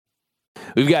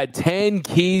We've got 10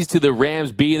 keys to the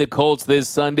Rams beating the Colts this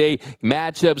Sunday.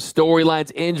 Matchups,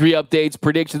 storylines, injury updates,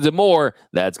 predictions, and more.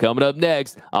 That's coming up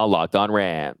next on Locked On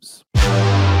Rams.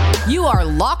 You are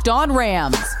Locked On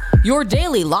Rams, your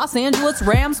daily Los Angeles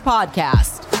Rams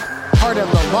podcast. Part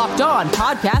of the Locked On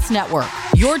Podcast Network,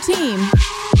 your team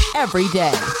every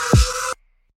day.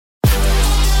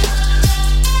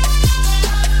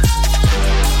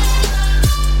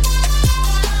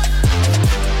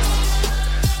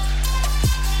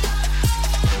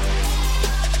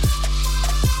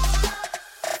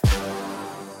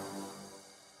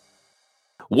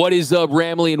 What is up,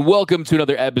 Ramley, and welcome to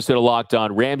another episode of Locked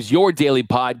On Rams, your daily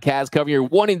podcast covering your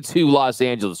 1-2 Los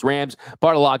Angeles Rams,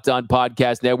 part of Locked On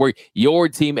Podcast Network, your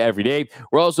team every day.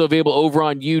 We're also available over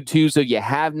on YouTube, so if you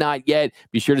have not yet,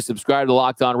 be sure to subscribe to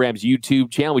Locked On Rams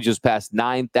YouTube channel. We just passed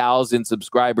 9,000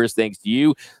 subscribers, thanks to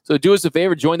you. So do us a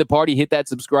favor, join the party, hit that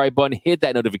subscribe button, hit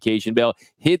that notification bell,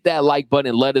 hit that like button,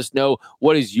 and let us know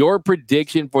what is your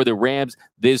prediction for the Rams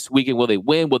this weekend. Will they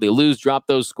win? Will they lose? Drop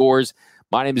those scores.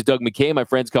 My name is Doug McKay. My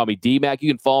friends call me D-Mac. You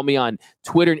can follow me on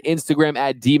Twitter and Instagram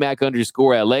at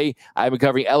DMac_LA. I've been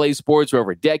covering LA sports for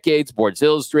over a decade. Sports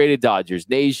Illustrated, Dodgers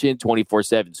Nation,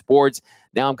 24/7 Sports.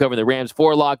 Now I'm covering the Rams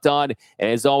for Locked On. And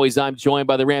as always, I'm joined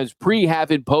by the Rams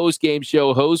pre-half and post-game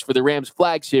show host for the Rams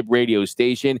flagship radio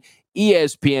station,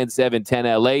 ESPN 710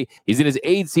 LA. He's in his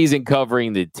 8th season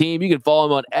covering the team. You can follow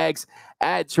him on X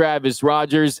at Travis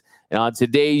Rogers. And on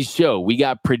today's show, we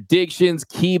got predictions,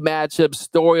 key matchups,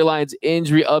 storylines,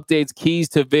 injury updates, keys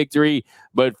to victory.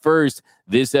 But first,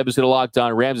 this episode of Locked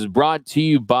On Rams is brought to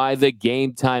you by the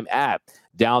Game Time app.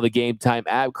 Download the Game Time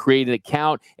app, create an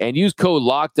account, and use code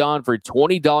Locked On for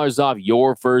 $20 off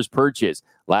your first purchase.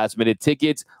 Last-minute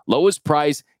tickets, lowest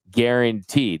price,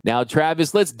 guaranteed. Now,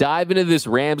 Travis, let's dive into this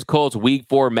Rams-Colts Week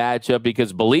 4 matchup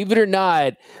because, believe it or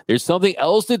not, there's something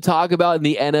else to talk about in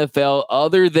the NFL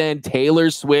other than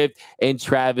Taylor Swift and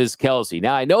Travis Kelce.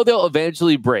 Now, I know they'll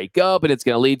eventually break up, and it's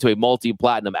going to lead to a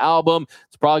multi-platinum album.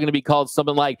 It's probably going to be called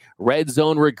something like Red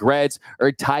Zone Regrets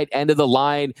or Tight End of the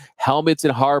Line, Helmets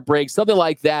and Heartbreak, something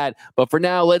like that. But for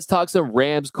now, let's talk some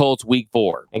Rams-Colts Week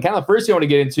 4. And kind of the first thing I want to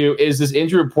get into is this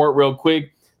injury report real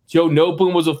quick. Joe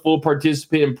Noteboom was a full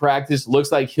participant in practice. Looks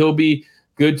like he'll be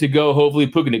good to go. Hopefully,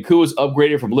 Puka Nakua's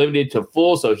upgraded from limited to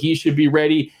full, so he should be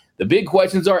ready. The big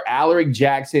questions are Alaric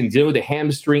Jackson dealing with a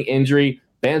hamstring injury,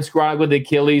 Ben Skowronek with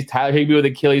Achilles, Tyler Higbee with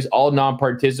Achilles, all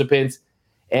non-participants.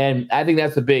 And I think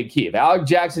that's the big key. If Alaric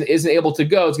Jackson isn't able to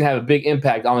go, it's going to have a big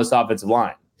impact on this offensive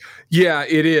line. Yeah,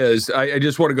 it is. I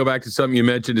just want to go back to something you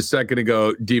mentioned a second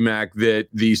ago, D-Mac, that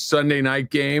the Sunday night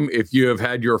game, if you have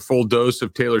had your full dose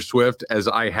of Taylor Swift, as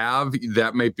I have,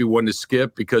 that might be one to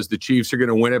skip because the Chiefs are going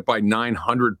to win it by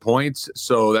 900 points.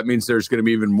 So that means there's going to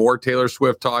be even more Taylor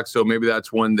Swift talk. So maybe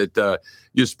that's one that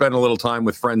you spend a little time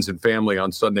with friends and family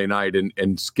on Sunday night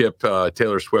and skip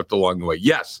Taylor Swift along the way.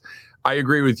 Yes, I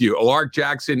agree with you. Alaric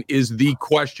Jackson is the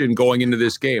question going into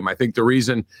this game. I think the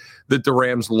reason that the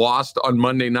Rams lost on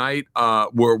Monday night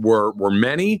were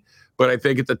many, but I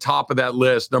think at the top of that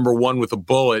list, number one with a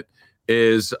bullet,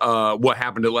 is what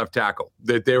happened at left tackle.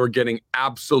 That they were getting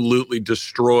absolutely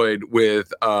destroyed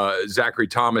with Zachary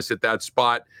Thomas at that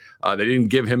spot. They didn't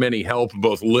give him any help,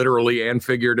 both literally and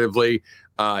figuratively.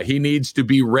 He needs to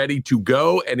be ready to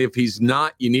go. And if he's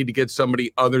not, you need to get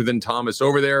somebody other than Thomas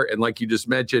over there. And like you just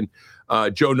mentioned,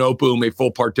 Joe Noteboom, a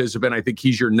full participant. I think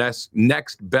he's your next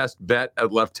best bet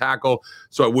at left tackle.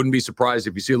 So I wouldn't be surprised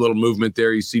if you see a little movement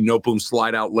there. You see Noteboom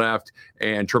slide out left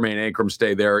and Tremaine Ankrum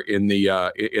stay there in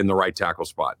the right tackle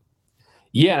spot.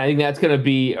 Yeah, and I think that's going to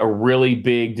be a really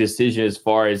big decision as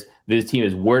far as this team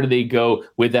is where do they go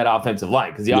with that offensive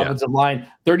line? Because the offensive line,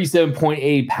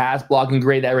 37.8 pass blocking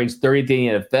grade, that ranks 30th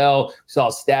in the NFL. We saw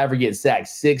Stafford get sacked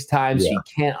 6 times. Yeah. You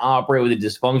can't operate with a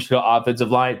dysfunctional offensive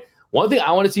line. One thing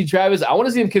I want to see, Travis, I want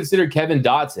to see him consider Kevin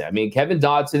Dotson. I mean, Kevin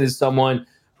Dotson is someone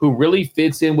who really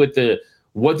fits in with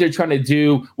what they're trying to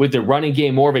do with the running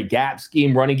game, more of a gap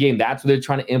scheme running game. That's what they're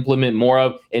trying to implement more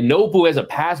of. And Nobu has a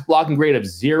pass blocking grade of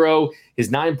 0.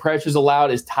 His 9 pressures allowed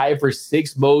is tied for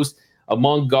 6th most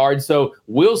among guards. So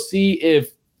we'll see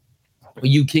if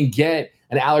you can get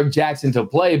an Alaric Jackson to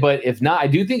play. But if not, I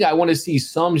do think I want to see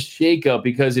some shakeup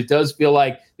because it does feel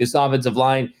like this offensive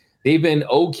line, they've been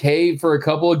okay for a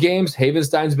couple of games.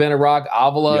 Havenstein's been a rock.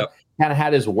 Avila kind of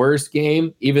had his worst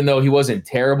game, even though he wasn't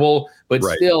terrible. But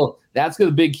still, that's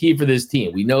the big key for this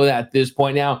team. We know that at this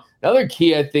point now. Another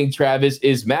key, I think, Travis,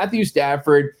 is Matthew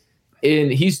Stafford.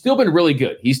 And he's still been really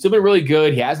good.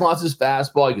 He hasn't lost his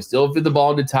fastball. He can still fit the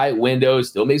ball into tight windows,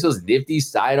 still makes those nifty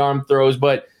sidearm throws.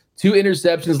 But 2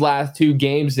 interceptions last 2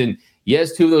 games. And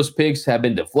yes, 2 of those picks have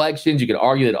been deflections. You can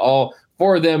argue that all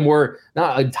 4 of them were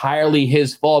not entirely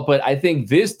his fault, but I think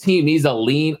this team needs to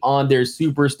lean on their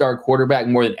superstar quarterback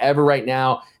more than ever right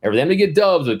now. And for them to get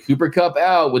dubs with Cooper Kupp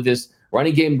out, with this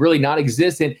running game really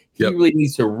non-existent, he really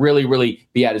needs to really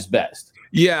be at his best.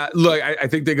 Yeah, look, I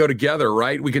think they go together,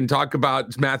 right? We can talk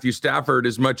about Matthew Stafford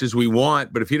as much as we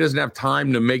want, but if he doesn't have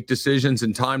time to make decisions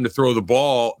and time to throw the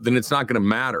ball, then it's not going to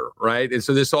matter, right? And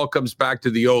so this all comes back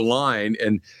to the O-line.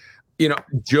 And,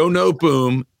 Joe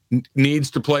Noteboom needs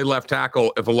to play left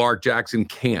tackle if Alaric Jackson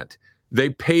can't. They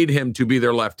paid him to be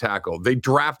their left tackle. They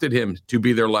drafted him to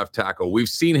be their left tackle. We've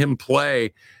seen him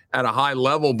play at a high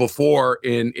level before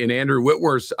in Andrew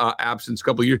Whitworth's absence a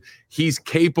couple of years. He's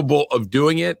capable of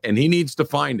doing it, and he needs to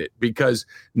find it, because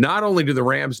not only do the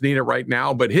Rams need it right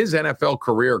now, but his NFL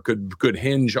career could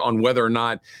hinge on whether or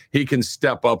not he can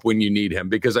step up when you need him.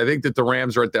 Because I think that the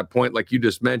Rams are at that point, like you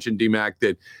just mentioned, D-Mac,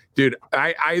 that, dude,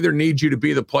 I either need you to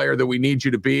be the player that we need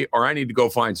you to be, or I need to go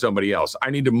find somebody else. I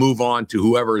need to move on to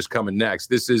whoever is coming next.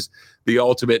 This is the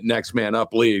ultimate next man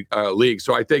up league.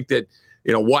 So I think that,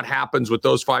 what happens with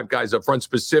those 5 guys up front,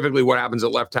 specifically what happens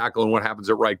at left tackle and what happens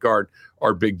at right guard,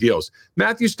 are big deals.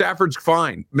 Matthew Stafford's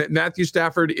fine. Matthew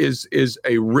Stafford is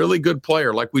a really good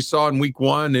player, like we saw in week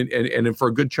 1 and for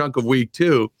a good chunk of week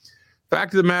 2.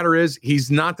 Fact of the matter is,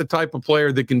 he's not the type of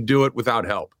player that can do it without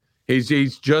help.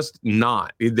 He's just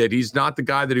not. That he's not the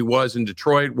guy that he was in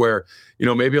Detroit, where,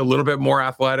 maybe a little bit more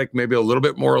athletic, maybe a little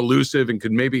bit more elusive, and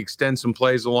could maybe extend some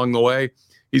plays along the way.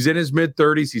 He's in his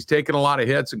mid-30s. He's taken a lot of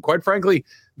hits. And quite frankly,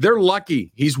 they're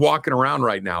lucky he's walking around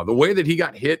right now. The way that he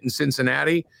got hit in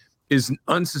Cincinnati is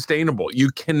unsustainable. You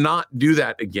cannot do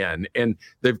that again. And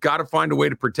they've got to find a way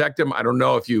to protect him. I don't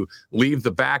know if you leave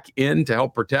the back in to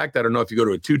help protect. I don't know if you go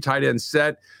to a 2 tight end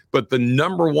set. But the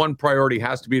number one priority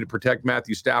has to be to protect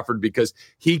Matthew Stafford, because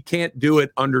he can't do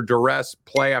it under duress,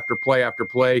 play after play after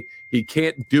play. He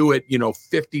can't do it,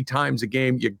 50 times a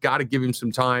game. You got to give him some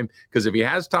time, because if he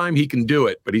has time, he can do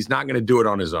it, but he's not going to do it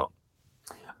on his own.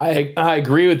 I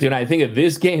agree with you. And I think that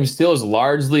this game still is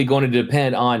largely going to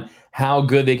depend on how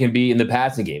good they can be in the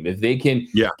passing game. If they can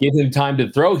give him time to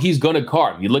throw, he's going to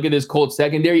carve. You look at this Colts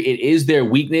secondary, it is their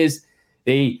weakness.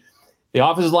 The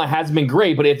offensive line hasn't been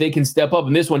great, but if they can step up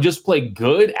in this one, just play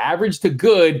good, average to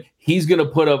good, he's going to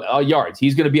put up yards.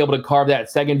 He's going to be able to carve that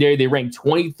secondary. They rank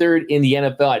 23rd in the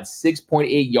NFL at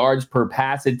 6.8 yards per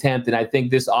pass attempt, and I think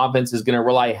this offense is going to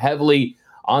rely heavily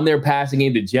on their passing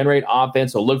game to generate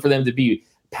offense, so look for them to be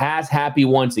pass happy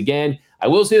once again. I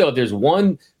will say, though, if there's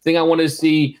one thing I want to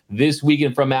see this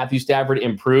weekend from Matthew Stafford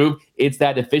improve, it's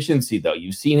that efficiency, though.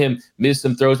 You've seen him miss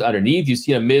some throws underneath. You've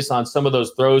seen him miss on some of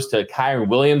those throws to Kyren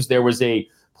Williams. There was a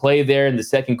play there in the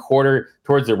second quarter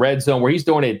towards the red zone where he's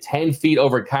throwing it 10 feet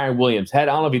over Kyren Williams' head.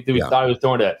 I don't know if he thought he was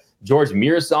throwing to George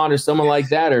Mirasan or someone like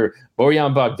that, or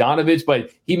Bojan Bogdanovic,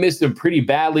 but he missed him pretty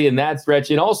badly in that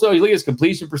stretch. And also, you look at his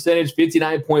completion percentage,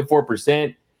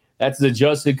 59.4%. That's the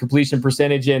adjusted completion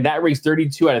percentage, and that ranks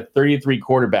 32 out of 33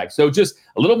 quarterbacks. So just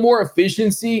a little more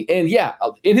efficiency. And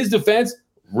in his defense,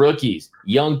 rookies,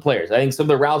 young players. I think some of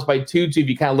the routes by Tutu, if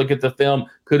you kind of look at the film,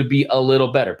 could be a little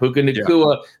better. Puka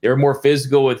Nacua, they were more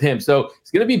physical with him. So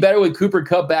it's going to be better with Cooper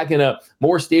Kupp back in a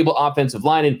more stable offensive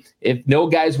line. And if no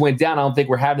guys went down, I don't think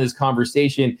we're having this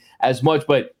conversation as much.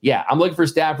 But I'm looking for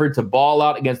Stafford to ball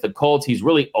out against the Colts. He's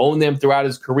really owned them throughout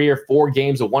his career. 4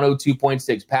 games, a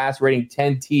 102.6 pass rating,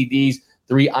 10 TDs,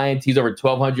 3 INTs, over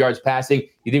 1,200 yards passing.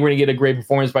 You think we're going to get a great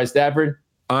performance by Stafford?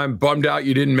 I'm bummed out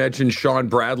you didn't mention Sean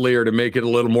Bradley, or to make it a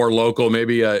little more local,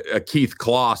 maybe a Keith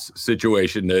Kloss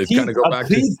situation to kind of go back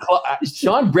to.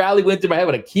 Sean Bradley went through my head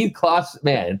with a Keith Kloss,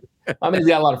 man. My man's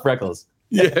got a lot of freckles.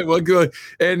 Yeah, well, good.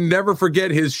 And never forget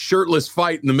his shirtless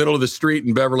fight in the middle of the street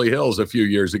in Beverly Hills a few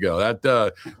years ago.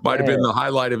 That might have been the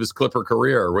highlight of his Clipper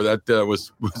career, where that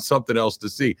was something else to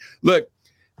see. Look,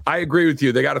 I agree with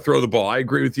you. They got to throw the ball. I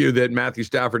agree with you that Matthew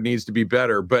Stafford needs to be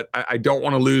better, but I don't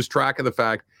want to lose track of the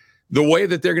fact the way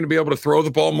that they're going to be able to throw the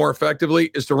ball more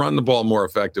effectively is to run the ball more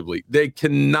effectively. They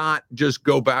cannot just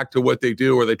go back to what they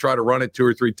do, where they try to run it 2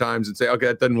 or 3 times and say, okay,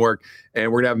 that doesn't work, and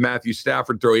we're going to have Matthew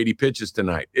Stafford throw 80 pitches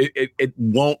tonight. It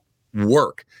won't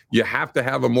work. You have to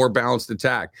have a more balanced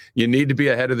attack. You need to be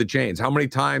ahead of the chains. How many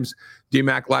times,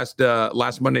 D-Mac, last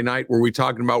Monday night were we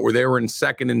talking about where they were in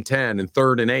 2nd and 10 and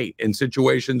 3rd and 8 in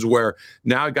situations where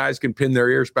now guys can pin their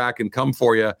ears back and come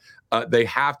for you? They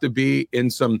have to be in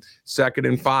some 2nd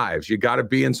and 5s. You got to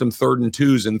be in some 3rd and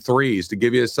 2s and 3s to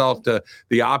give yourself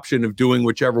the option of doing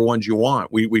whichever ones you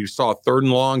want. We saw 3rd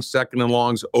and longs, 2nd and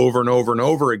longs over and over and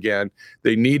over again.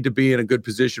 They need to be in a good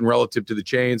position relative to the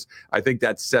chains. I think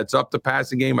that sets up the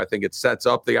passing game. I think it sets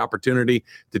up the opportunity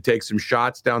to take some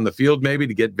shots down the field, maybe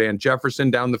to get Van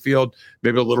Jefferson down the field,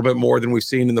 maybe a little bit more than we've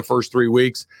seen in the first 3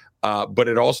 weeks. But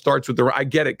it all starts with I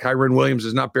get it. Kyren Williams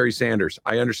is not Barry Sanders.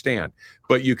 I understand.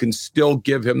 But you can still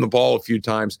give him the ball a few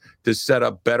times to set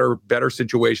up better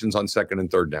situations on second and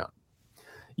third down.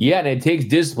 Yeah, and it takes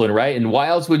discipline, right? And why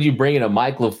else would you bring in a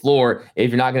Mike LaFleur if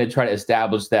you're not going to try to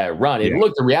establish that run? And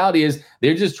look, the reality is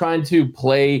they're just trying to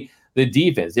play the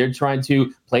defense. They're trying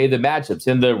to play the matchups.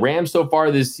 And the Rams so far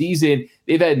this season,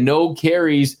 they've had no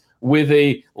carries with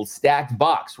a stacked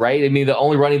box, right? I mean, the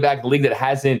only running back in the league that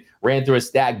hasn't ran through a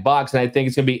stacked box. And I think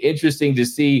it's going to be interesting to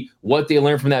see what they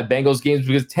learn from that Bengals game,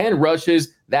 because 10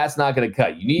 rushes, that's not going to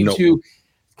cut. You need to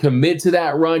commit to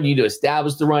that run. You need to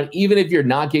establish the run. Even if you're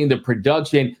not getting the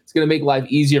production, it's going to make life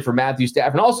easier for Matthew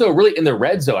Stafford. And also really in the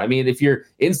red zone. I mean, if you're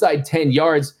inside 10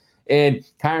 yards and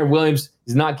Kyren Williams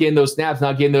is not getting those snaps,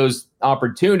 not getting those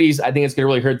opportunities, I think it's going to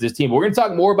really hurt this team. But we're going to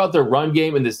talk more about the run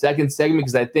game in the second segment,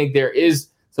 because I think there is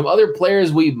some other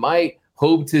players we might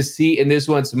hope to see in this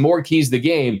one. Some more keys to the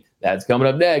game. That's coming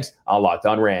up next on Locked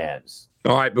On Rams.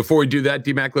 All right, before we do that,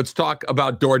 D-Mac, let's talk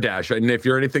about DoorDash. And if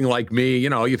you're anything like me,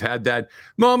 you've had that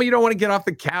moment you don't want to get off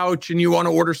the couch and you want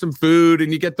to order some food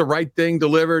and you get the right thing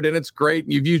delivered and it's great.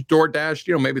 And you've used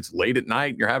DoorDash, maybe it's late at night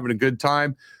and you're having a good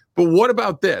time. But what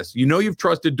about this? You've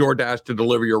trusted DoorDash to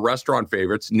deliver your restaurant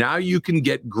favorites. Now you can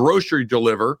get grocery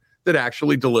deliver that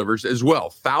actually delivers as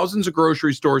well. Thousands of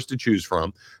grocery stores to choose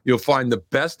from. You'll find the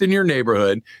best in your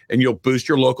neighborhood, and you'll boost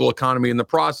your local economy in the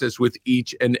process with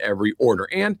each and every order.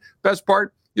 And best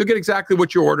part, you'll get exactly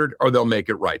what you ordered, or they'll make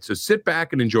it right. So sit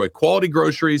back and enjoy quality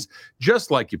groceries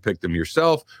just like you picked them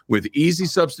yourself, with easy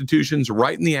substitutions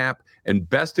right in the app and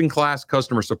best-in-class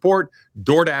customer support.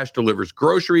 DoorDash delivers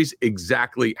groceries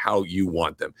exactly how you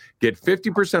want them. Get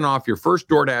 50% off your first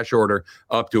DoorDash order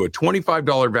up to a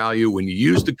 $25 value when you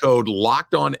use the code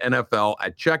LOCKEDONNFL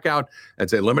at checkout.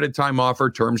 That's a limited time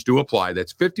offer. Terms do apply.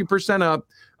 That's 50%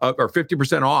 or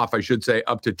 50% off, I should say,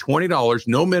 up to $20,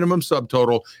 no minimum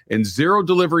subtotal, and zero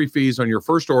delivery fees on your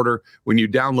first order when you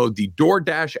download the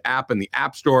DoorDash app in the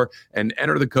App Store and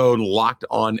enter the code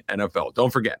LOCKEDONNFL.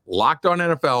 Don't forget,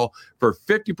 LOCKEDONNFL for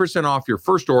 50% off your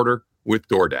first order with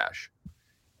DoorDash.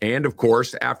 And of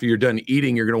course, after you're done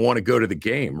eating, you're going to want to go to the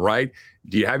game, right?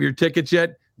 Do you have your tickets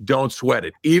yet? Don't sweat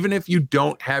it. Even if you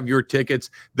don't have your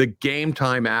tickets, the Game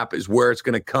Time app is where it's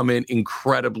going to come in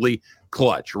incredibly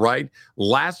clutch, right?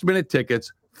 Last minute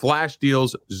tickets, flash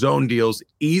deals, zone deals,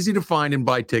 easy to find and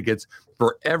buy tickets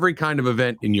for every kind of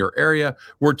event in your area.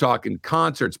 We're talking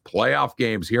concerts, playoff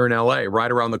games here in LA,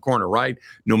 right around the corner, right?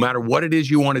 No matter what it is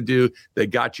you want to do, they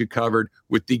got you covered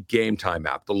with the Game Time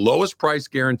app. The lowest price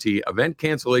guarantee, event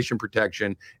cancellation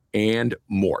protection, and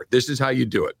more. This is how you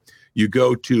do it. You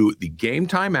go to the Game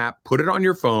Time app, put it on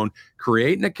your phone,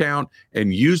 create an account,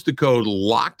 and use the code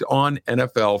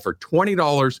LOCKEDONNFL for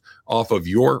 $20 off of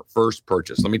your first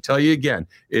purchase. Let me tell you again,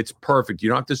 it's perfect. You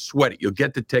don't have to sweat it. You'll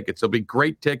get the tickets. They'll be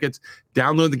great tickets.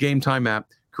 Download the Game Time app,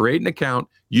 create an account,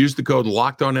 use the code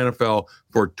LOCKEDONNFL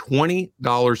for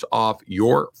 $20 off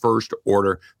your first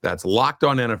order. That's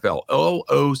LOCKEDONNFL,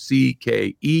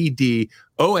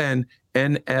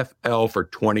 LOCKEDONNFL for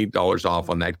 $20 off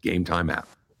on that Game Time app.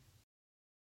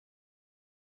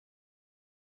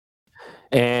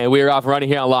 And we are off and running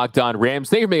here on Locked On Rams.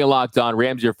 Thank you for making Locked On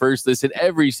Rams your first listen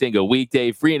every single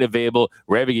weekday, free and available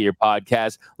wherever you get your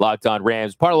podcast. Locked On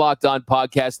Rams, part of Locked On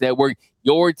Podcast Network,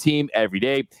 your team every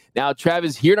day. Now,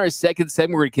 Travis, here in our second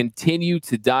segment, we're going to continue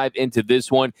to dive into this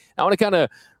one. I want to kind of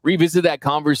revisit that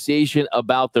conversation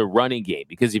about the running game,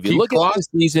 because if you look at this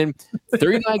season,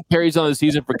 39 carries on the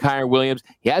season for Kyren Williams.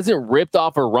 He hasn't ripped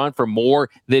off a run for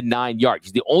more than 9 yards.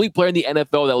 He's the only player in the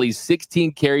NFL that at least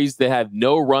 16 carries that have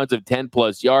no runs of 10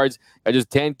 plus yards.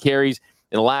 Just 10 carries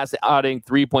in the last outing,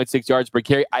 3.6 yards per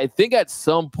carry. I think at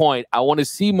some point, I want to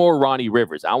see more Ronnie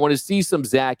Rivers. I want to see some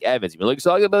Zach Evans. Let's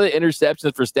talk about the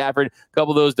interceptions for Stafford, a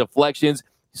couple of those deflections.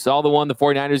 You saw the one in the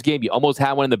 49ers game. You almost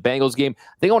had one in the Bengals game.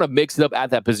 I think I want to mix it up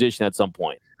at that position at some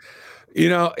point.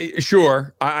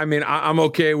 Sure. I mean, I'm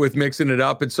okay with mixing it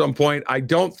up at some point. I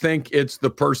don't think it's the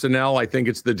personnel. I think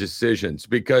it's the decisions,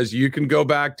 because you can go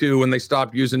back to when they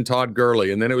stopped using Todd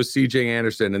Gurley, and then it was C.J.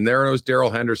 Anderson, and then it was Darrell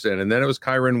Henderson, and then it was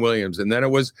Kyren Williams, and then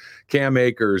it was Cam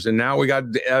Akers, and now we got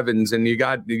Evans, and you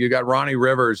got Ronnie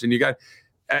Rivers, and you got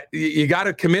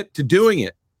to commit to doing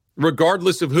it.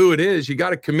 Regardless of who it is, you got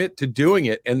to commit to doing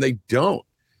it, and they don't.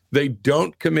 They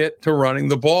don't commit to running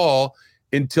the ball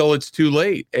until it's too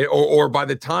late, or by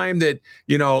the time that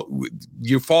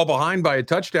you fall behind by a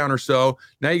touchdown or so.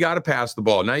 Now you got to pass the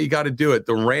ball. Now you got to do it.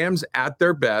 The Rams at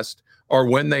their best are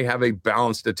when they have a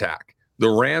balanced attack. The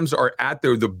Rams are at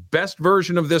the best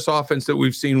version of this offense that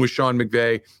we've seen with Sean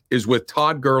McVay is with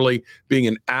Todd Gurley being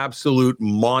an absolute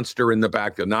monster in the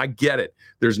backfield. Now, I get it.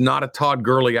 There's not a Todd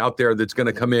Gurley out there that's going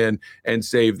to come in and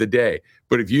save the day.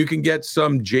 But if you can get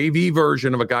some JV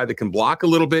version of a guy that can block a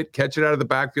little bit, catch it out of the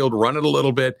backfield, run it a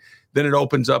little bit, then it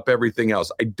opens up everything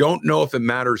else. I don't know if it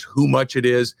matters who much it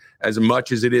is as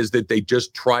much as it is that they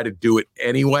just try to do it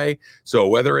anyway. So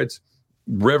whether it's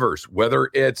Rivers, whether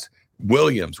it's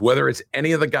Williams, whether it's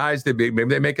any of the guys that maybe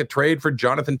they make a trade for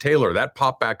Jonathan Taylor, that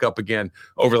popped back up again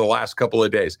over the last couple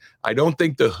of days. I don't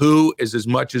think the who is as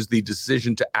much as the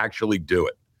decision to actually do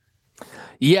it.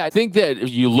 Yeah, I think that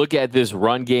if you look at this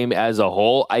run game as a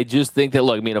whole, I just think that,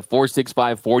 look, I mean, a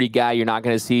 4.65 40 guy, you're not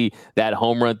going to see that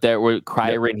home run there with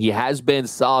Cryer. He has been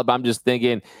solid, but I'm just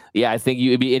thinking, yeah, I think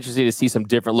you'd be interested to see some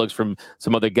different looks from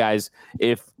some other guys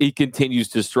if he continues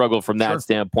to struggle from that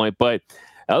standpoint. But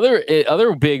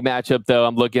other big matchup, though,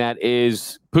 I'm looking at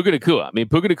is Puka Nacua. I mean,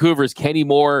 Puka Nacua versus Kenny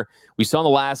Moore. We saw in the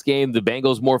last game, the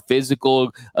Bengals more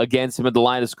physical against him at the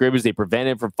line of scrimmage. They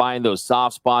prevented him from finding those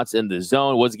soft spots in the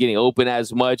zone, wasn't getting open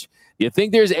as much. Do you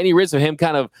think there's any risk of him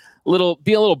kind of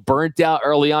being a little burnt out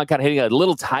early on, kind of hitting a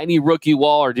little tiny rookie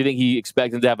wall, or do you think he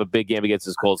expects him to have a big game against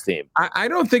his Colts team? I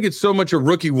don't think it's so much a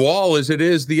rookie wall as it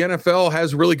is the NFL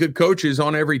has really good coaches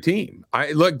on every team.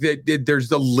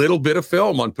 There's a little bit of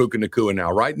film on Puka Nacua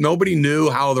now, right? Nobody knew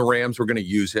how the Rams were going to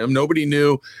use him. Nobody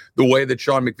knew the way that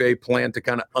Sean McVay planned to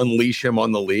kind of unleash him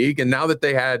on the league. And now that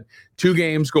they had 2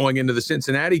 games going into the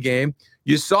Cincinnati game,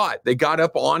 you saw it. They got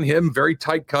up on him, very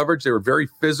tight coverage. They were very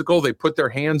physical. They put their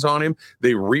hands on him.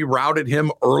 They rerouted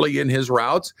him early in his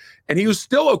routes, and he was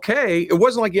still okay. It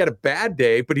wasn't like he had a bad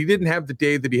day, but he didn't have the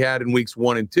day that he had in weeks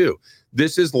 1 and 2.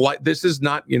 This is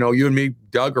not, you and me,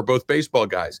 Doug, are both baseball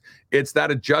guys. It's that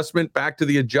adjustment back to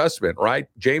the adjustment, right?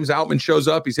 James Outman shows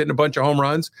up. He's hitting a bunch of home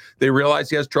runs. They realize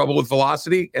he has trouble with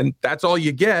velocity, and that's all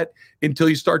you get until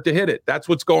you start to hit it. That's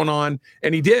what's going on.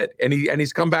 And he did. And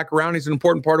he's come back around. He's an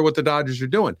important part of what the Dodgers are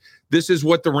doing. This is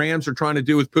what the Rams are trying to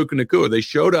do with Puka Nacua. They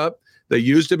showed up. They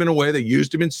used him in a way. They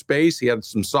used him in space. He had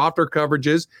some softer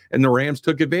coverages, and the Rams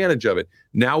took advantage of it.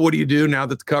 Now what do you do now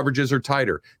that the coverages are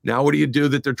tighter? Now what do you do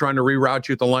that they're trying to reroute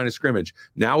you at the line of scrimmage?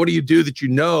 Now what do you do that you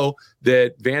know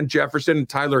that Van Jefferson and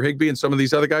Tyler Higbee and some of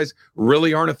these other guys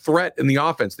really aren't a threat in the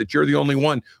offense, that you're the only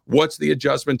one? What's the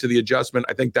adjustment to the adjustment?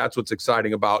 I think that's what's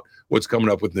exciting about what's coming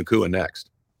up with Nacua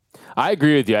next. I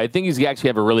agree with you. I think he's actually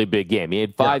have a really big game. He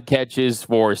had 5 catches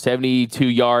for 72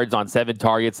 yards on 7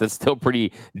 targets. That's still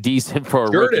pretty decent for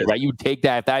a rookie, right? You take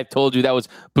that. If I told you that was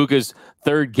Puka's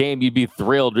 3rd game, you'd be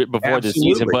thrilled before the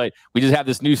season. But we just have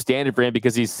this new standard for him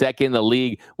because he's second in the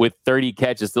league with 30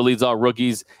 catches. Still leads all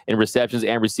rookies in receptions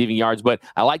and receiving yards. But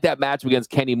I like that matchup against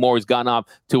Kenny Moore. He's gone off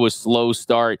to a slow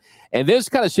start. And this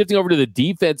kind of shifting over to the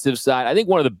defensive side, I think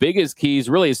one of the biggest keys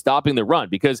really is stopping the run,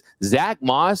 because Zach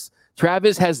Moss,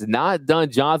 Travis, has not done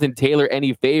Jonathan Taylor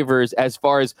any favors as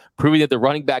far as proving that the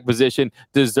running back position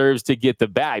deserves to get the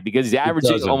bag, because he's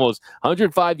averaging almost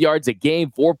 105 yards a game,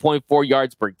 4.4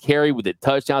 yards per carry with the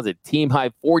touchdowns, a team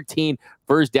high 14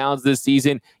 first downs this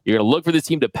season. You're going to look for this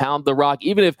team to pound the rock.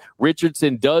 Even if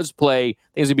Richardson does play,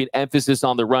 there's going to be an emphasis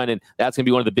on the run, and that's going to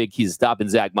be one of the big keys to stopping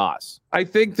Zach Moss. I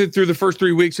think that through the first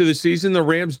 3 weeks of the season, the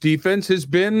Rams defense has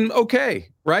been okay,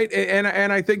 right? And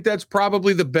I think that's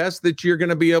probably the best that you're going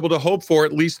to be able to hope for,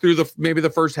 at least through maybe the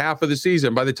first half of the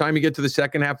season. By the time you get to the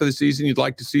second half of the season, you'd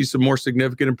like to see some more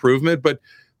significant improvement, but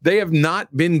they have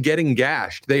not been getting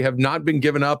gashed. They have not been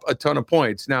giving up a ton of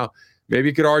points. Now, maybe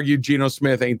you could argue Geno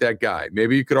Smith ain't that guy.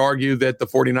 Maybe you could argue that the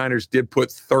 49ers did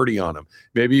put 30 on him.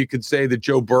 Maybe you could say that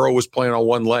Joe Burrow was playing on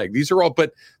one leg. These are all,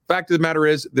 but fact of the matter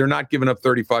is they're not giving up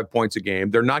 35 points a game.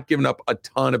 They're not giving up a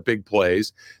ton of big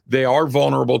plays. They are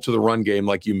vulnerable to the run game,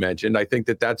 like you mentioned. I think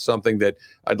that that's something that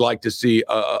I'd like to see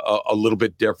a little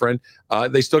bit different.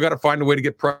 They still got to find a way to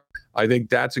get pressure. I think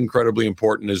that's incredibly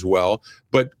important as well.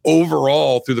 But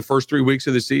overall, through the first 3 weeks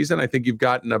of the season, I think you've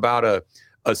gotten about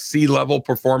a C-level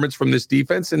performance from this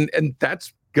defense, and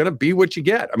that's going to be what you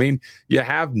get. I mean, you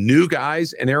have new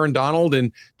guys and Aaron Donald,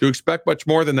 and to expect much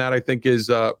more than that, I think, is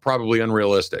probably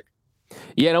unrealistic.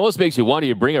 Yeah, it almost makes you wonder.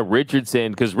 You bring up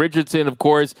Richardson, because Richardson, of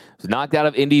course, was knocked out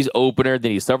of Indy's opener.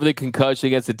 Then he suffered the concussion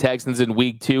against the Texans in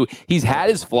week 2. He's had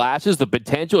his flashes. The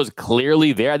potential is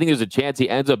clearly there. I think there's a chance he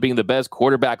ends up being the best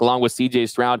quarterback along with C.J.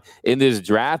 Stroud in this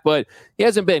draft, but he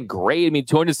hasn't been great. I mean,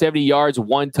 270 yards,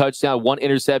 1 touchdown, 1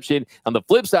 interception. On the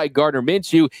flip side, Gardner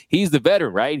Minshew, he's the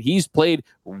veteran, right? He's played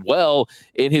well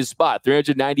in his spot.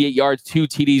 398 yards, 2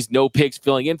 TDs, no picks,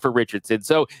 filling in for Richardson.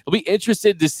 So he'll be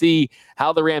interested to see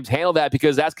how the Rams handle that that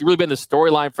because that's really been the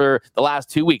storyline for the last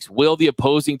 2 weeks. Will the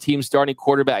opposing team starting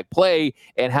quarterback play,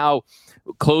 and how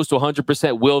close to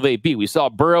 100% will they be? We saw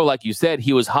Burrow, like you said,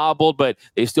 he was hobbled, but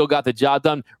they still got the job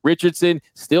done. Richardson,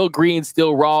 still green,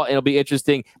 still raw, and it'll be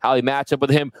interesting how they match up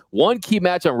with him. One key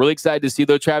match I'm really excited to see,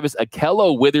 though, Travis,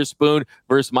 Akello Witherspoon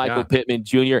versus Michael Pittman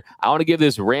Jr. I want to give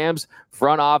this Rams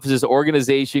front office's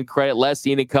organization credit, Les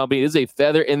Steen and company. This is a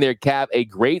feather in their cap, a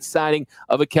great signing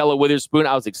of Akello Witherspoon.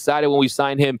 I was excited when we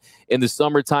signed him in the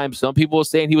summertime. Some people were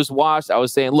saying he was washed. I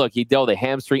was saying, look, he dealt with a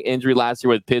hamstring injury last year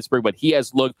with Pittsburgh, but he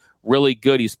has looked really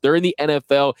good. He's third in the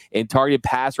NFL in targeted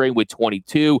pass rating with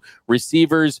 22.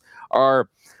 Receivers are,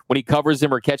 when he covers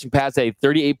them, are catching passes at a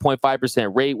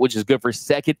 38.5% rate, which is good for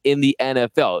second in the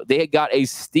NFL. They got a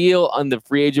steal on the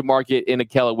free agent market in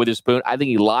Akello Witherspoon. I think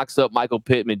he locks up Michael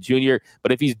Pittman Jr.,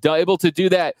 but if he's able to do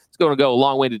that, it's going to go a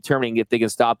long way to determining if they can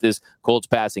stop this Colts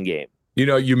passing game. You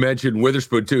know, you mentioned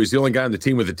Witherspoon, too. He's the only guy on the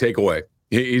team with a takeaway.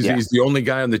 He's the only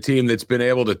guy on the team that's been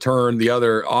able to turn the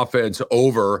other offense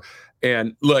over.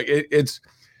 And look,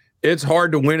 it's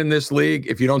hard to win in this league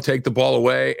if you don't take the ball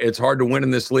away. It's hard to win in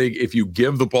this league if you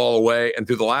give the ball away. And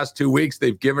through the last 2 weeks,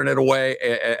 they've given it away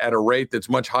at a rate that's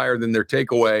much higher than their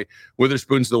takeaway.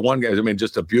 Witherspoon's the one guy. I mean,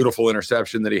 just a beautiful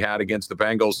interception that he had against the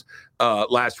Bengals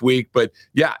last week. But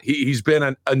yeah, he's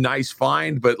been a nice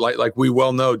find. But like we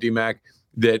well know, D-Mac,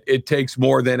 that it takes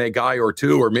more than a guy or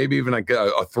two, or maybe even like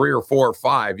a 3 or 4 or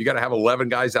 5. You got to have 11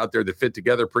 guys out there that fit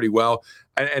together pretty well.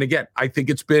 And again, I think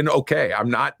it's been okay. I'm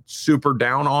not super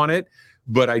down on it,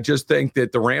 but I just think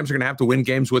that the Rams are going to have to win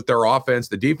games with their offense.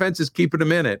 The defense is keeping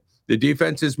them in it. The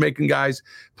defense is making guys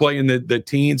play in the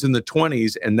teens and the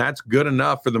 20s, and that's good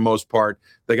enough for the most part.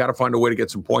 They got to find a way to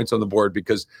get some points on the board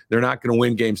because they're not going to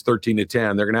win games 13-10.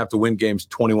 They're going to have to win games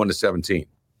 21-17.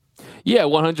 Yeah,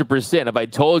 100%. If I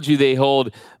told you they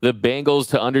hold the Bengals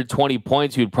to under 20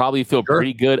 points, you'd probably feel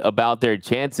pretty good about their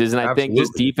chances. And I think this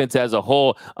defense as a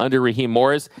whole under Raheem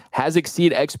Morris has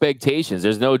exceeded expectations.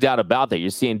 There's no doubt about that. You're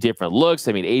seeing different looks.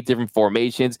 I mean, 8 different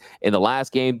formations in the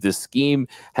last game. The scheme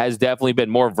has definitely been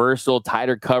more versatile,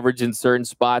 tighter coverage in certain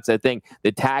spots. I think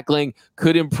the tackling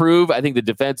could improve. I think the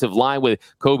defensive line with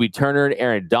Kobe Turner and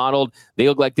Aaron Donald, they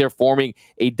look like they're forming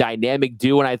a dynamic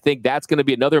duo. And I think that's going to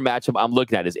be another matchup I'm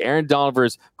looking at is Aaron Donald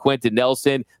versus Quentin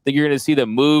Nelson. I think you're going to see them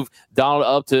move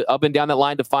Donald up and down that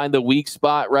line to find the weak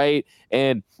spot, right?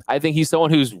 And I think he's someone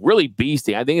who's really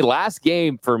beasting. I think last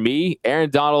game for me, Aaron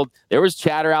Donald, there was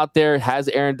chatter out there. Has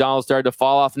Aaron Donald started to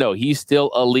fall off? No, he's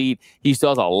still elite. He still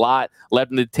has a lot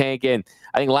left in the tank. And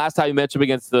I think last time you mentioned him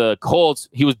against the Colts,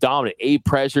 he was dominant. 8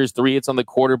 pressures, 3 hits on the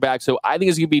quarterback. So I think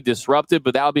it's going to be disruptive,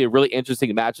 but that'll be a really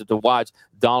interesting matchup to watch,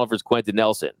 Donald versus Quentin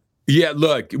Nelson. Yeah,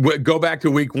 look, go back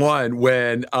to week 1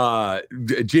 when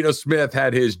Geno Smith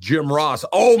had his Jim Ross,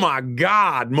 oh my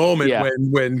God, moment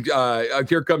when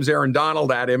here comes Aaron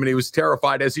Donald at him, and he was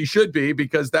terrified, as he should be,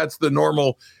 because that's the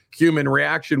normal human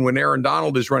reaction when Aaron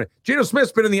Donald is running. Geno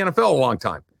Smith's been in the NFL a long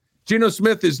time. Geno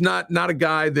Smith is not a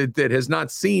guy that has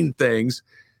not seen things.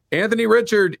 Anthony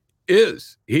Richardson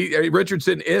is.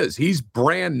 He's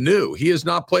brand new. He has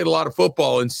not played a lot of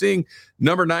football, and seeing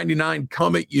number 99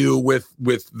 come at you with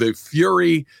the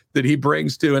fury that he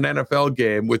brings to an NFL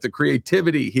game, with the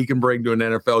creativity he can bring to an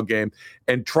NFL game,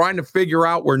 and trying to figure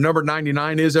out where number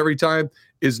 99 is every time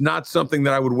is not something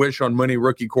that I would wish on many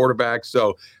rookie quarterbacks.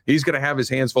 So he's going to have his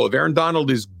hands full. If Aaron Donald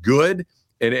is good,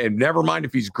 and never mind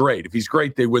if he's great. If he's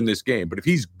great, they win this game. But if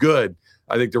he's good,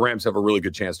 I think the Rams have a really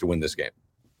good chance to win this game.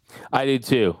 I do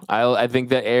too. I think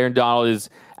that Aaron Donald is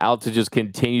out to just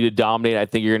continue to dominate. I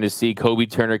think you're going to see Kobe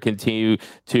Turner continue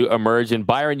to emerge. And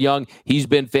Byron Young, he's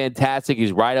been fantastic.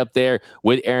 He's right up there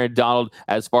with Aaron Donald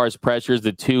as far as pressures.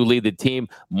 The two lead the team.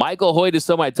 Michael Hoyt is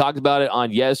someone I talked about it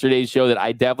on yesterday's show that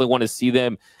I definitely want to see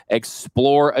them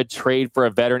explore a trade for a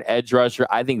veteran edge rusher.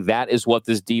 I think that is what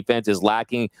this defense is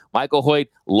lacking. Michael Hoyt,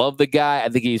 love the guy. I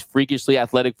think he's freakishly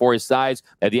athletic for his size.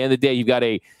 At the end of the day, you've got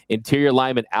a interior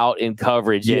lineman out in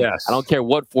coverage. And I don't care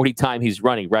what 40 time he's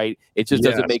running, right? It just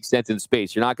doesn't make sense in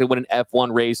space. You're not going to win an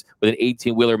F1 race with an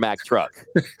 18-wheeler Mack truck.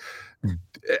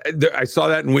 I saw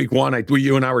that in week 1.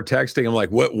 You and I were texting. I'm like,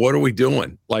 what are we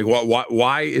doing? Like,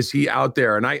 why is he out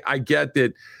there? And I get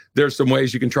that there's some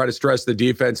ways you can try to stress the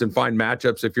defense and find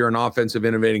matchups if you're an offensive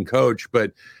innovating coach,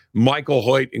 but Michael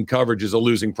Hoyt in coverage is a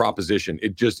losing proposition.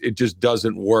 It just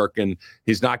doesn't work, and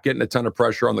he's not getting a ton of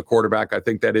pressure on the quarterback. I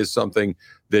think that is something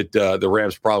that the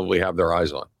Rams probably have their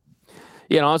eyes on.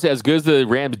 Yeah, and honestly, as good as the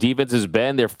Rams defense has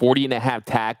been, their 40.5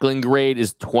 tackling grade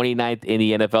is 29th in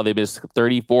the NFL. They missed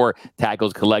 34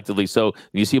 tackles collectively. So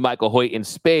when you see Michael Hoyt in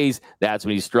space, that's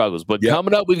when he struggles. But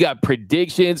coming up, we've got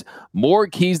predictions, more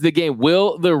keys to the game.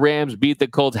 Will the Rams beat the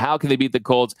Colts? How can they beat the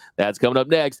Colts? That's coming up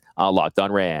next on Locked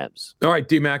On Rams. All right,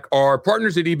 D-Mac, our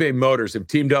partners at eBay Motors have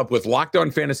teamed up with Locked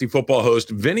On Fantasy Football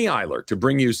host Vinny Eiler to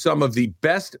bring you some of the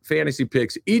best fantasy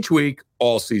picks each week,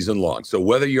 all season long. So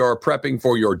whether you're prepping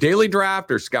for your daily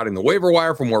draft or scouting the waiver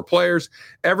wire for more players,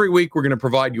 every week we're going to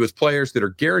provide you with players that are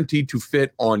guaranteed to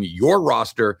fit on your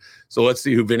roster. So let's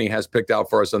see who Vinny has picked out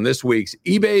for us on this week's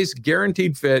eBay's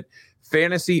Guaranteed Fit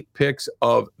Fantasy Picks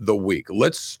of the Week.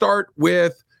 Let's start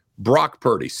with Brock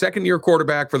Purdy, second-year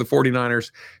quarterback for the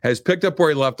 49ers, has picked up where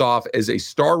he left off as a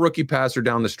star rookie passer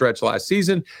down the stretch last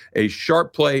season, a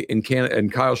sharp play in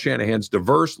Kyle Shanahan's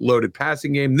diverse, loaded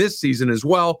passing game this season as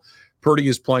well. Purdy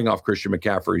is playing off Christian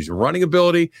McCaffrey's running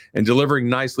ability and delivering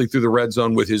nicely through the red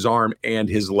zone with his arm and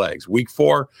his legs. Week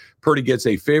 4, Purdy gets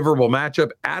a favorable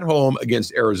matchup at home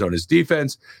against Arizona's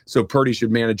defense, so Purdy should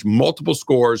manage multiple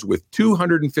scores with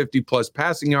 250-plus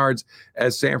passing yards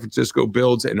as San Francisco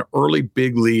builds an early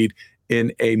big lead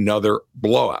in another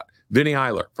blowout. Vinny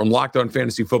Eiler from Locked On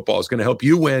Fantasy Football is going to help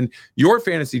you win your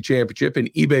fantasy championship,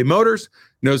 and eBay Motors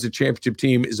knows the championship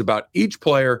team is about each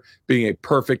player being a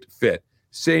perfect fit.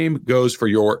 Same goes for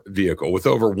your vehicle. With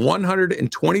over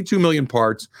 122 million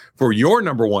parts for your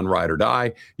number one ride or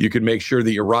die, you can make sure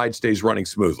that your ride stays running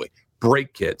smoothly.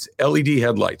 Brake kits, LED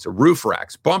headlights, roof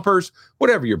racks, bumpers,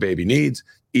 whatever your baby needs,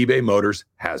 eBay Motors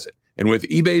has it. And with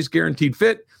eBay's Guaranteed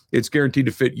Fit, it's guaranteed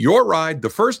to fit your ride the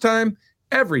first time,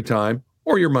 every time,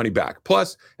 or your money back.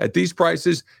 Plus, at these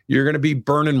prices, you're going to be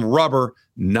burning rubber,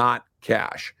 not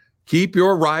cash. Keep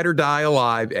your ride or die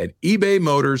alive at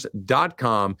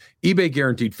ebaymotors.com. eBay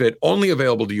Guaranteed Fit only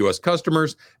available to U.S.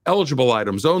 customers, eligible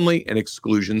items only, and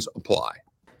exclusions apply.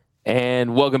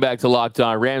 And welcome back to Locked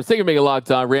On Rams. Thank you for making Locked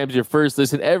On Rams your first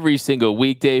listen every single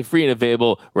weekday, free and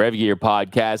available wherever you get your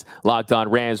podcast. Locked On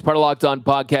Rams, part of Locked On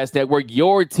Podcast Network,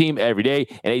 your team every day.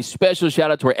 And a special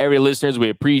shout out to our every listeners. We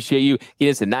appreciate you.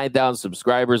 Getting us to 9,000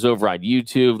 subscribers over on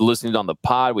YouTube, listening on the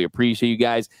pod. We appreciate you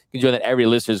guys. You can join that Every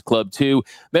Listeners Club too.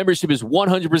 Membership is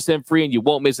 100% free and you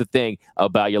won't miss a thing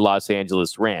about your Los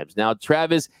Angeles Rams. Now,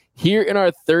 Travis, here in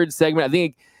our third segment, I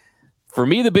think for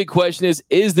me, the big question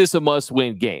is this a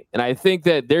must-win game? And I think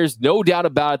that there's no doubt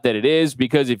about it that it is,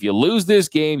 because if you lose this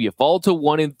game, you fall to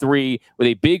 1-3 with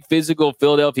a big physical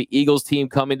Philadelphia Eagles team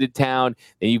coming to town.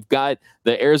 And you've got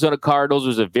the Arizona Cardinals,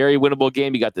 which is a very winnable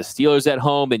game. You got the Steelers at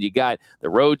home, and you got the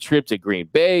road trip to Green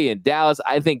Bay and Dallas.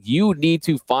 I think you need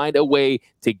to find a way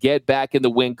to get back in the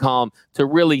win column to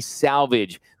really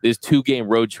salvage this 2-game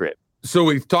road trip. So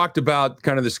we've talked about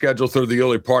kind of the schedule through the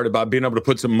early part about being able to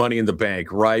put some money in the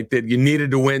bank, right? That you needed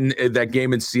to win that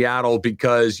game in Seattle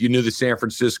because you knew that San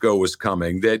Francisco was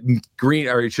coming. That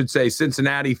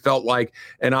Cincinnati felt like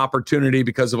an opportunity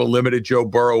because of a limited Joe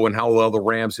Burrow and how well the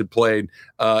Rams had played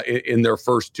in their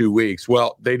first 2 weeks.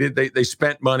 Well, they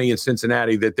spent money in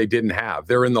Cincinnati that they didn't have.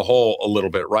 They're in the hole a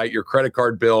little bit, right? Your credit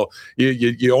card bill,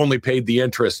 you only paid the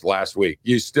interest last week.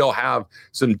 You still have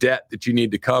some debt that you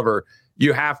need to cover.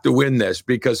 You have to win this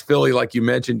because Philly, like you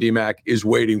mentioned, D-Mac, is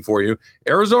waiting for you.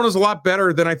 Arizona's a lot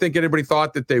better than I think anybody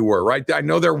thought that they were, right? I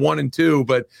know they're 1-2,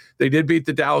 but they did beat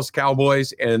the Dallas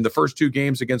Cowboys, and the first 2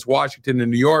 games against Washington and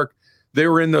New York, they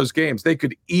were in those games. They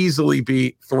could easily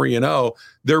be 3-0.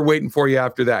 They're waiting for you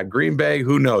after that. Green Bay,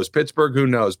 who knows? Pittsburgh, who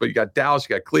knows? But you got Dallas,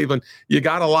 you got Cleveland. You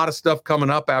got a lot of stuff coming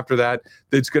up after that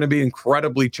that's going to be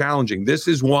incredibly challenging. This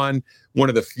is one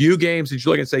of the few games that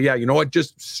you look and say, yeah, you know what?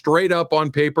 Just straight up on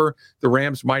paper, the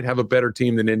Rams might have a better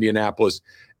team than Indianapolis.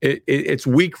 It's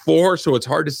week 4, so it's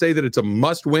hard to say that it's a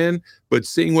must win, but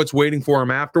seeing what's waiting for them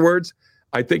afterwards,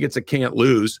 I think it's a can't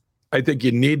lose. I think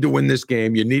you need to win this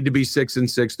game. You need to be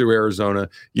 6-6 through Arizona.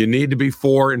 You need to be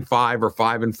 4-5 or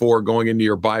 5-4 going into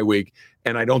your bye week.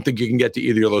 And I don't think you can get to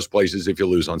either of those places if you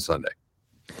lose on Sunday.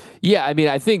 Yeah, I mean,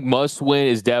 I think must win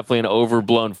is definitely an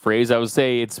overblown phrase. I would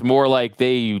say it's more like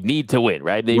they need to win,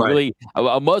 right? Really,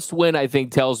 a must win, I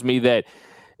think, tells me that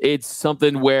it's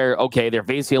something where, okay, they're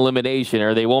facing elimination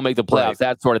or they won't make the playoffs,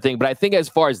 that sort of thing. But I think as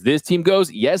far as this team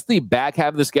goes, yes, the back half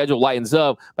of the schedule lightens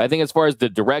up. But I think as far as the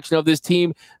direction of this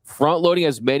team, front loading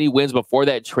as many wins before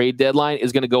that trade deadline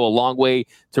is going to go a long way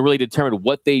to really determine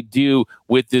what they do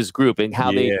with this group and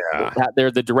how they're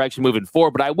the direction moving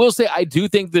forward. But I will say, I do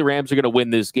think the Rams are going to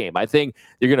win this game. I think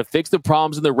they're going to fix the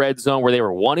problems in the red zone where they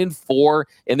were 1-4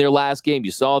 in their last game.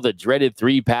 You saw the dreaded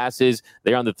 3 passes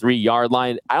there on the 3-yard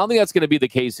line. I don't think that's going to be the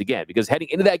case pace again, because heading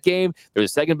into that game, they're the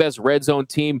second best red zone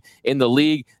team in the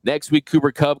league. Next week,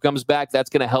 Cooper Kupp comes back. That's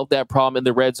going to help that problem in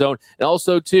the red zone. And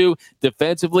also, too,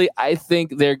 defensively, I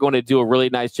think they're going to do a really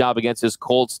nice job against this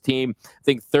Colts team. I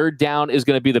think third down is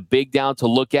going to be the big down to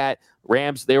look at.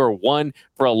 Rams, they were 1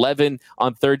 for 11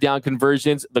 on third down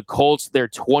conversions. The Colts, they're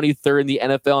 23rd in the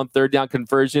NFL on third down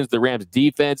conversions. The Rams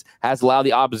defense has allowed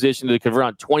the opposition to convert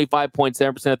on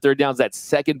 25.7% of third downs. That's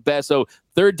second best. So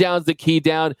third down's the key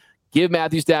down. Give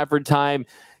Matthew Stafford time,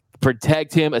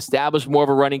 protect him, establish more of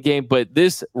a running game. But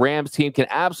this Rams team can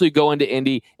absolutely go into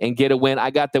Indy and get a win. I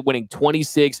got them winning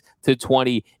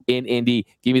 26-20 in Indy.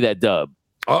 Give me that dub.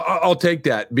 I'll take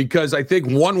that, because I think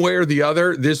one way or the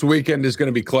other, this weekend is going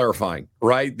to be clarifying,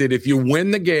 right? That if you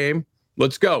win the game,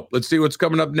 let's go. Let's see what's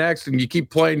coming up next. And you keep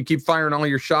playing, you keep firing all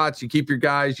your shots, you keep your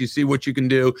guys, you see what you can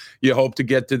do. You hope to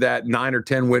get to that 9 or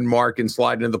 10 win mark and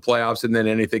slide into the playoffs, and then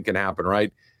anything can happen,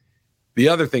 right? The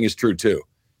other thing is true too.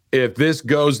 If this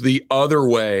goes the other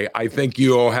way, I think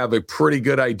you'll have a pretty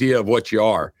good idea of what you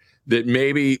are. That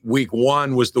maybe week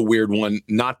 1 was the weird one,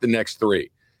 not the next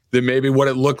 3. That maybe what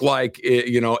it looked like,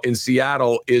 in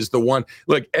Seattle is the one.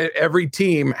 Look, every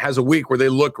team has a week where they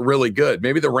look really good.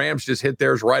 Maybe the Rams just hit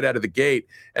theirs right out of the gate,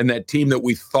 and that team that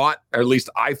we thought, or at least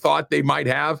I thought they might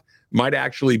have, might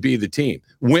actually be the team.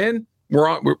 Win,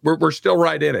 we're still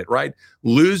right in it, right?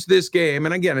 Lose this game,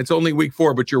 and again, it's only week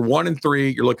 4, but you're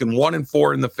 1-3. You're looking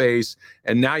 1-4 in the face,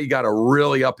 and now you got a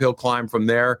really uphill climb from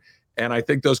there. And I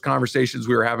think those conversations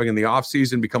we were having in the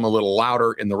offseason become a little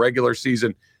louder in the regular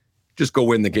season. Just go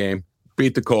win the game,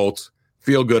 beat the Colts,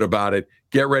 feel good about it,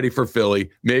 get ready for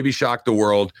Philly, maybe shock the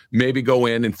world, maybe go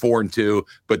in 4-2.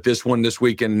 But this one this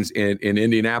weekend in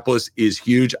Indianapolis is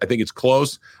huge. I think it's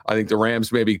close. I think the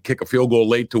Rams maybe kick a field goal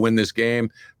late to win this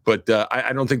game. But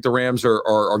I don't think the Rams are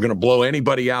going to blow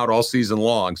anybody out all season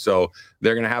long. So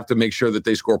they're going to have to make sure that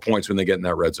they score points when they get in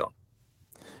that red zone.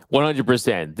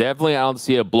 100%. Definitely, I don't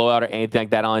see a blowout or anything like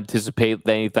that. I don't anticipate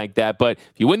anything like that. But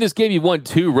if you win this game, you've won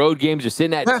 2 road games. You're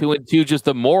sitting at 2-2. Just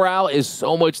the morale is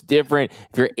so much different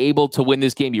if you're able to win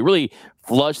this game. You really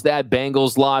flush that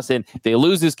Bengals loss. And if they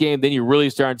lose this game, then you're really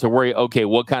starting to worry, okay,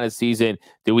 what kind of season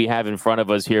do we have in front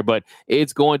of us here? But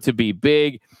it's going to be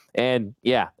big. And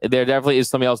yeah, there definitely is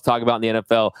something else to talk about in the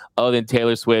NFL other than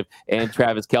Taylor Swift and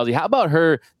Travis Kelce. How about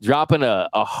her dropping a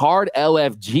hard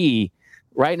LFG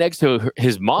right next to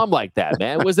his mom like that,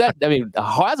 man? Was that, that's a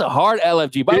hard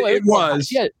LFG. By the way, it was.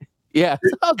 Yeah,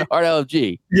 it's a hard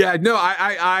LFG. Yeah, no,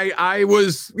 I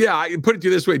put it to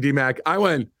you this way, D-Mac. I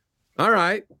went, all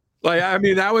right.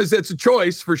 It's a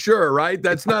choice for sure, right?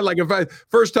 That's not like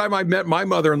first time I met my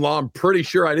mother-in-law, I'm pretty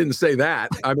sure I didn't say that.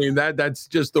 I mean, that's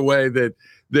just the way that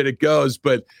it goes.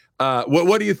 But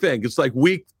what do you think? It's like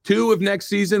week 2 of next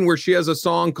season where she has a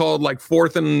song called like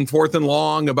Fourth and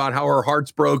Long about how her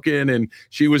heart's broken and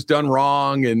she was done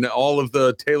wrong and all of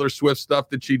the Taylor Swift stuff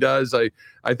that she does.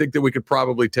 I think that we could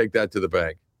probably take that to the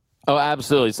bank. Oh,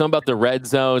 absolutely. Something about the red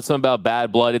zone, something about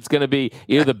Bad Blood. It's going to be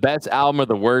either the best album or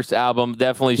the worst album.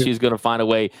 Definitely, she's going to find a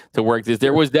way to work this.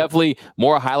 There was definitely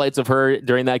more highlights of her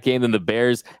during that game than the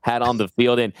Bears had on the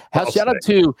field. And shout out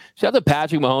to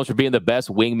Patrick Mahomes for being the best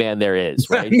wingman there is,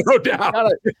 right? No doubt.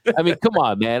 Come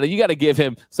on, man. You got to give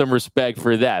him some respect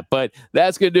for that. But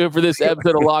that's going to do it for this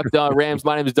episode of Locked On Rams.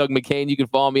 My name is Doug McCain. You can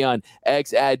follow me on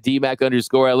X at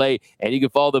DMAC_LA. And you can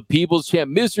follow the People's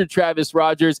Champ, Mr. Travis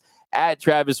Rogers, at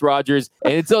Travis Rogers.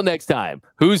 And until next time,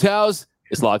 whose house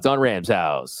is Locked On Rams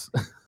house?